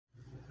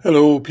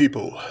Hello,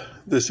 people.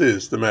 This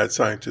is the Mad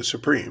Scientist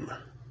Supreme,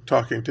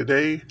 talking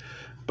today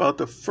about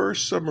the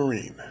first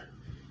submarine.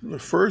 The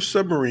first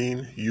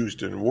submarine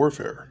used in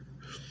warfare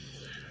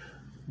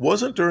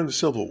wasn't during the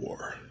Civil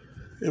War.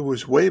 It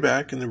was way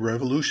back in the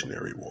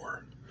Revolutionary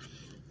War.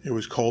 It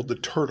was called the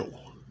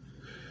Turtle.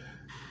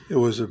 It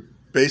was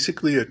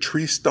basically a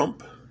tree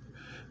stump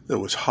that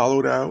was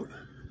hollowed out.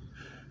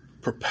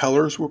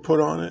 Propellers were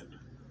put on it.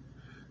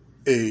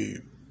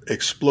 An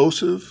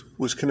explosive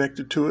was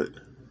connected to it.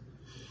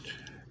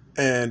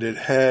 And it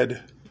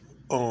had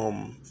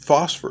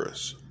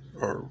phosphorus,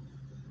 or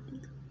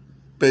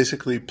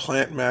basically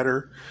plant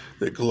matter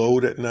that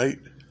glowed at night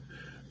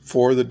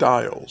for the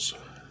dials,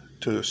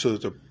 so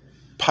that the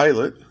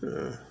pilot,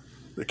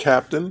 the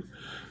captain,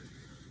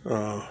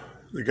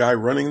 the guy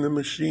running the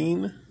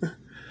machine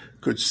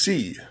could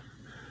see.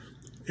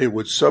 It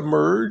would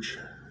submerge.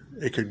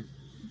 It could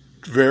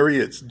vary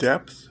its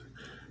depth.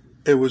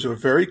 It was a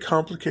very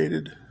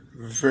complicated,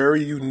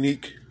 very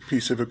unique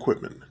piece of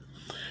equipment.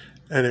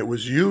 And it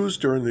was used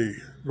during the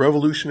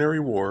Revolutionary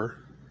War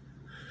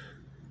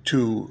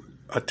to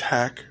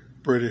attack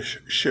British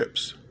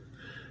ships.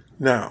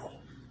 Now,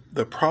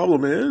 the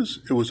problem is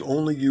it was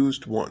only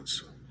used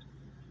once.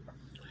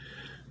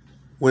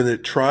 When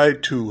it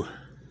tried to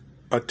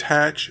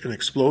attach an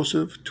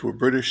explosive to a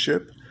British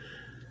ship,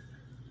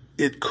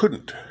 it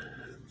couldn't.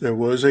 There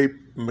was a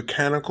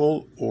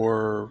mechanical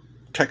or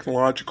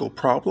technological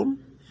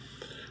problem,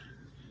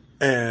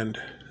 and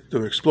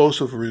the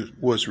explosive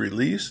was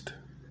released.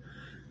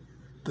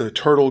 The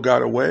turtle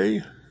got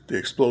away, the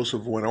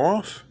explosive went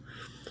off,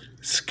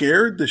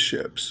 scared the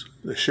ships.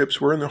 The ships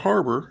were in the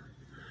harbor,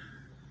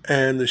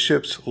 and the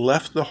ships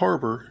left the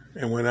harbor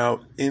and went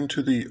out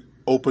into the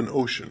open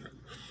ocean,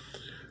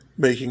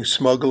 making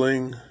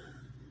smuggling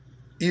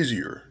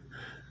easier.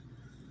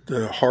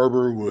 The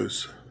harbor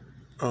was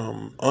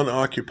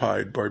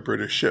unoccupied by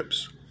British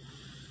ships.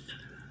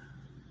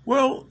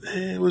 Well,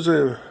 it was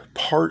a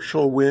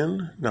partial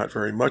win, not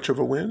very much of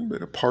a win,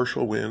 but a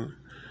partial win.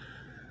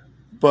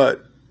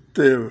 But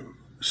the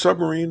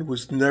submarine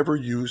was never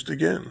used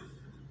again.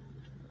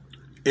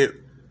 It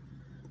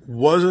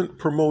wasn't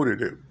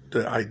promoted.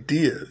 The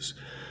ideas,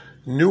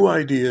 new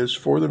ideas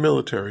for the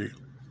military,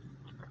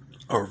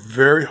 are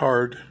very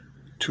hard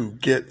to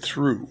get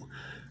through.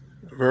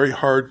 Very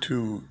hard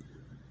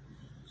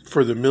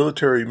for the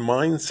military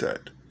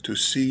mindset to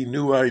see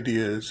new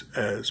ideas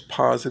as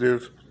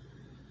positive,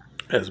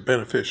 as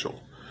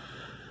beneficial.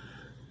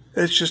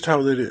 It's just how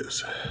it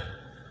is.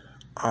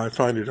 I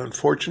find it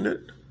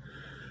unfortunate,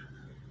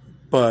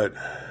 but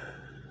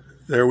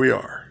there we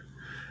are.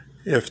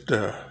 If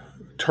the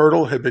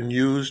turtle had been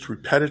used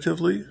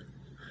repetitively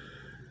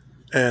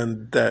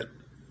and that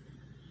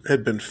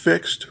had been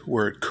fixed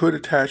where it could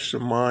attach the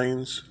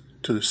mines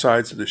to the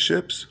sides of the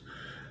ships,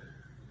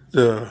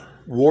 the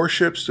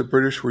warships the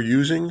British were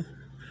using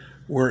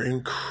were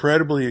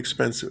incredibly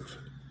expensive,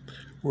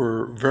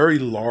 were very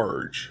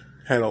large,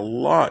 had a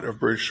lot of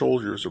British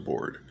soldiers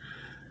aboard.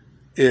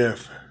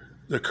 If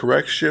the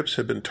correct ships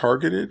had been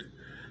targeted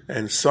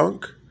and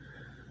sunk,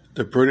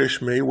 the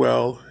British may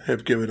well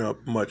have given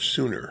up much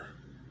sooner.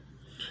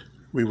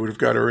 We would have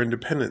got our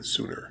independence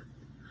sooner.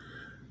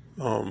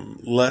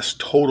 Less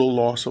total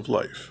loss of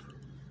life.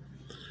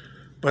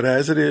 But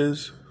as it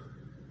is,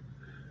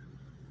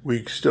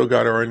 we still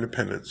got our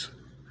independence.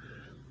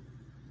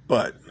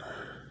 But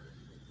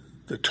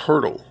the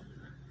Turtle,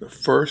 the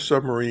first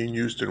submarine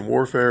used in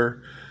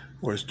warfare,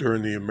 was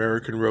during the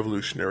American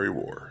Revolutionary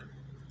War.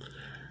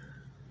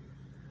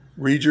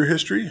 Read your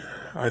history.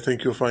 I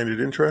think you'll find it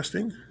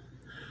interesting.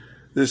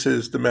 This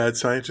is the Mad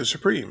Scientist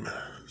Supreme,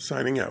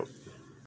 signing out.